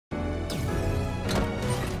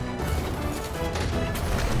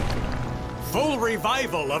full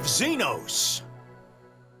revival of Zenos.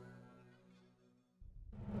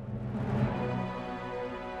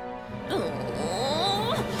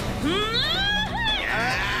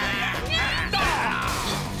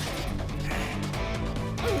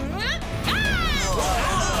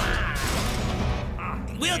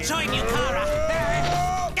 We'll join you, Kara.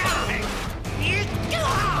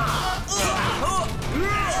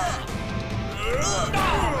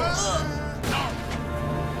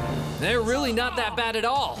 They're really not that bad at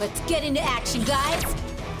all. Let's get into action, guys.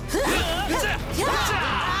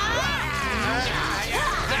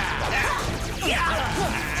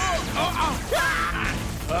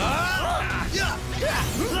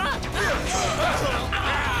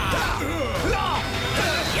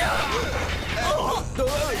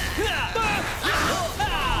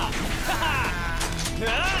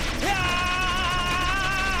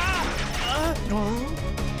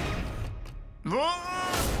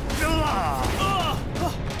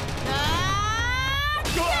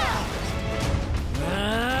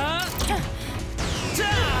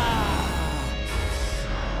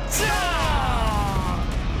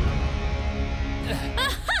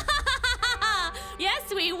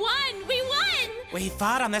 Yes, we won! We won! We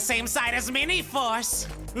fought on the same side as Miniforce.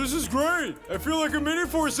 This is great. I feel like a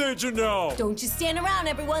Miniforce agent now. Don't you stand around,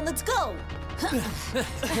 everyone. Let's go. Wait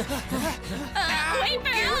for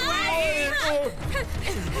us! Our way!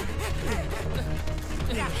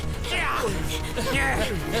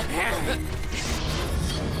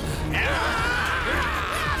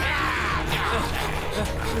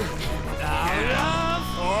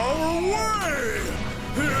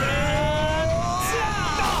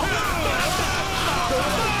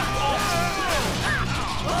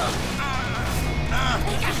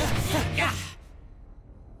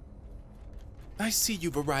 I see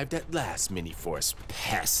you've arrived at last, Miniforce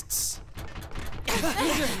pests.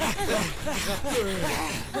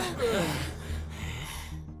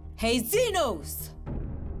 Hey, Zenos!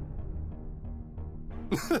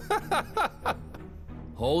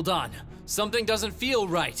 Hold on. Something doesn't feel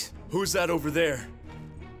right. Who's that over there?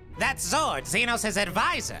 That's Zord, Zenos'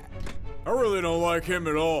 advisor. I really don't like him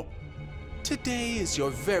at all. Today is your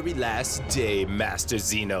very last day, Master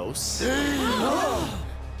Zenos.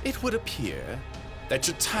 It would appear that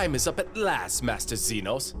your time is up at last, Master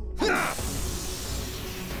Zenos.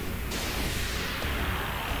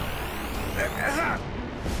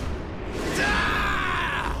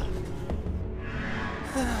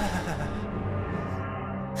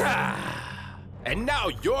 And now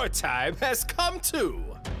your time has come too.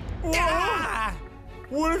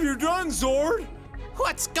 What have you done, Zord?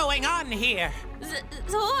 What's going on here?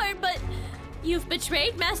 Zord, but you've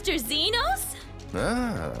betrayed Master Zenos?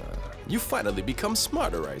 Ah, you finally become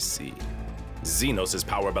smarter, I see. Zenos'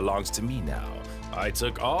 power belongs to me now. I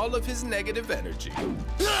took all of his negative energy.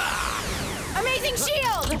 Amazing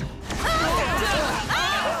shield!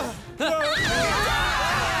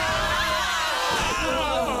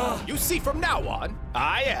 You see, from now on,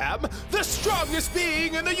 I am the strongest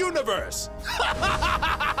being in the universe!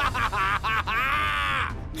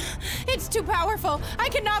 It's too powerful. I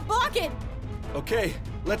cannot block it. Okay,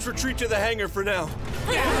 let's retreat to the hangar for now.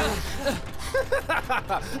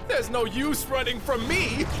 There's no use running from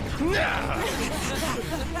me!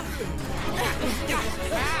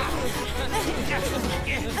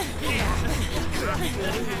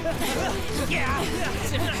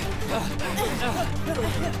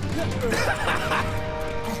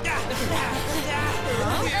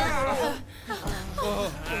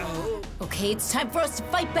 Okay, it's time for us to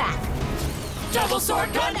fight back. Double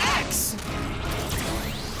Sword Gun X!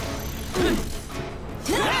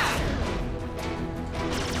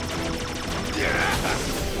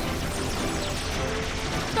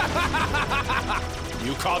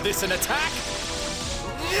 You call this an attack?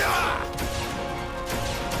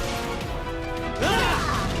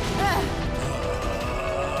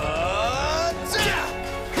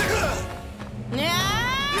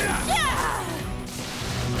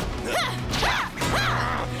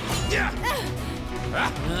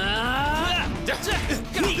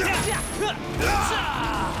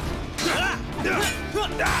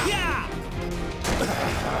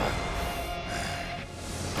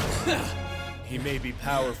 He may be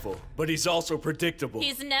powerful, but he's also predictable.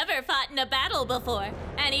 He's never fought in a battle before,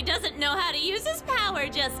 and he doesn't know how to use his power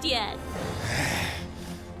just yet.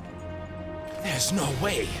 There's no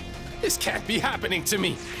way. This can't be happening to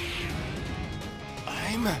me.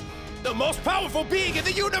 I'm the most powerful being in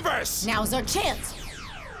the universe! Now's our chance.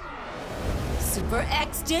 Super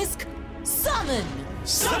X Disc, summon!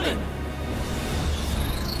 Summon!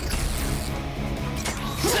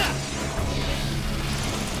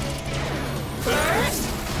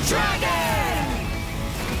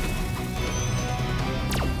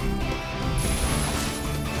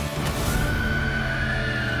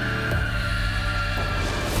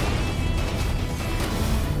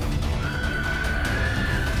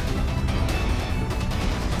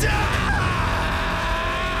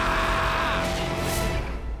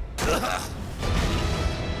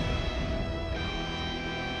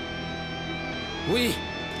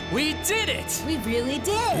 We did it! We really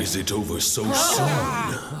did. Is it over so soon?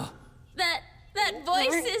 That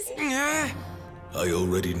voice is... I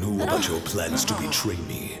already knew about your plans to betray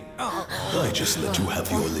me. I just let you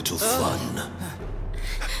have your little fun.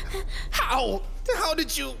 How? How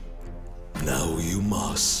did you... Now you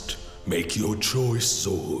must. Make your choice,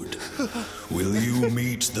 Sword. Will you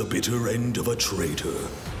meet the bitter end of a traitor?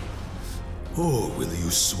 Or will you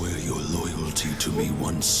swear your loyalty to me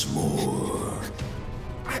once more?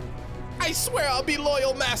 I swear I'll be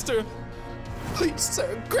loyal, Master. Please,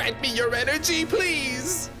 sir, grant me your energy,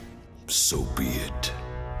 please. So be it.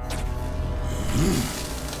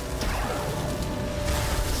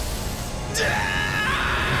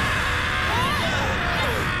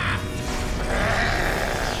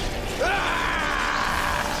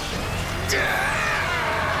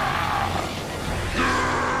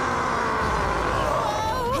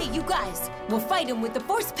 Hey, you guys, we'll fight him with the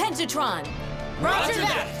Force Pentatron. Roger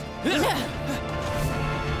that!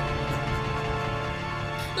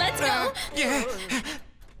 Let's go!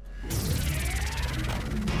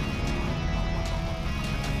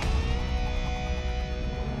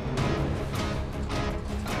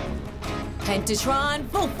 Pentatron,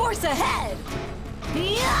 full force ahead!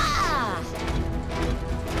 Yeah!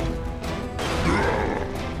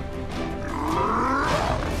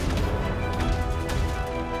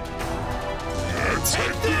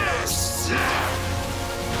 Take this!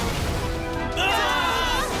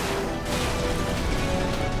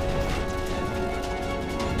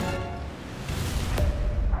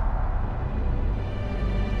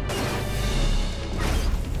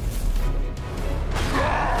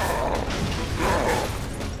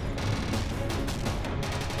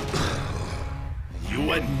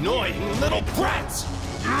 You annoying little brat!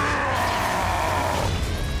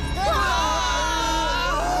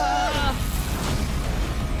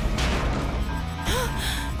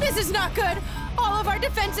 This is not good. All of our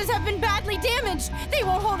defenses have been badly damaged. They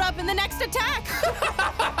won't hold up in the next attack.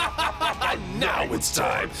 Now it's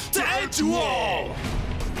time to end you all!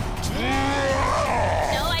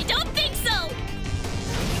 No, I don't think so!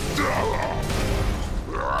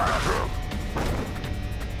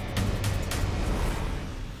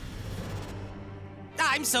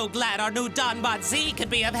 I'm so glad our new Donbot Z could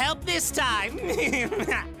be of help this time.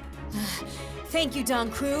 Thank you,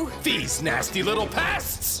 Don Crew. These nasty little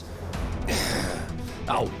pests!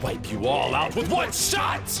 I'll wipe you all out with one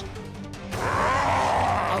shot!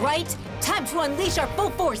 All right, time to unleash our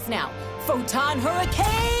full force now. Photon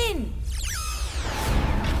Hurricane!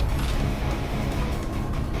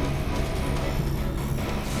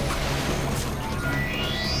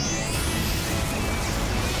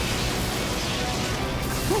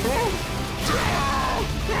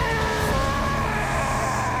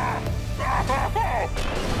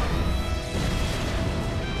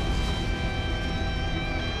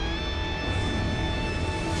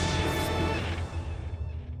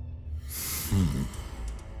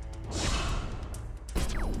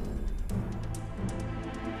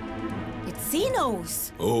 It's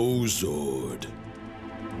Zenos! Oh, Zord.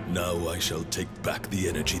 Now I shall take back the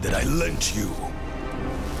energy that I lent you.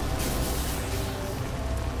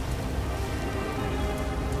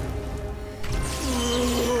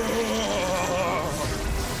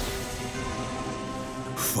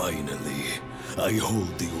 Finally, I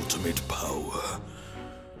hold the ultimate power.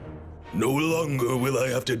 No longer will I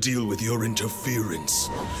have to deal with your interference.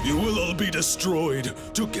 You will all be destroyed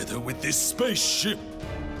together with this spaceship.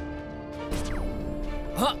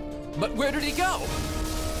 Huh? But where did he go?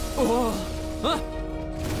 Oh, huh?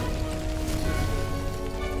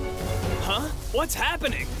 Huh? What's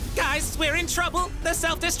happening? Guys, we're in trouble. The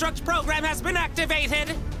self-destruct program has been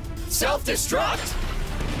activated. Self-destruct?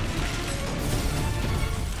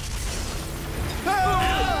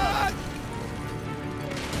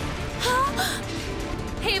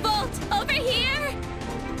 Hey, Volt, over here!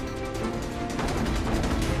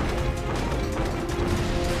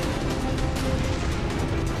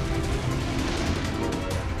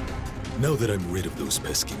 Now that I'm rid of those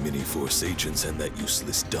pesky Miniforce agents and that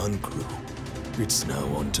useless Don crew, it's now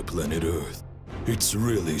on to planet Earth. It's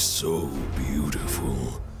really so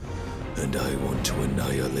beautiful, and I want to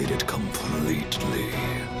annihilate it completely.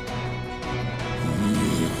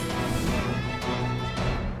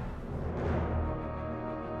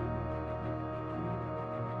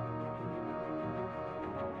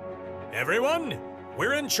 Everyone,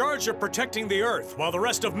 we're in charge of protecting the Earth while the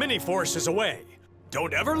rest of Miniforce is away.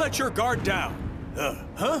 Don't ever let your guard down.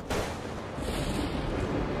 Huh?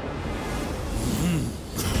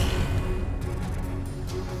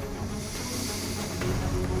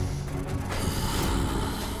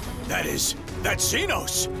 That is That's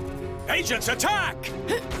Zenos! Agents, attack!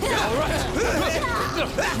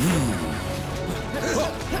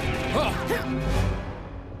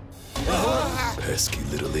 Pesky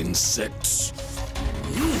little insects.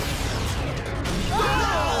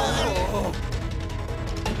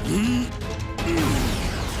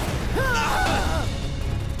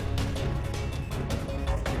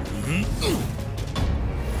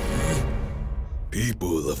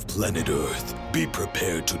 People of planet Earth, be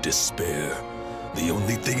prepared to despair. The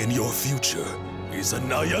only thing in your future is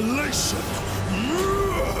annihilation.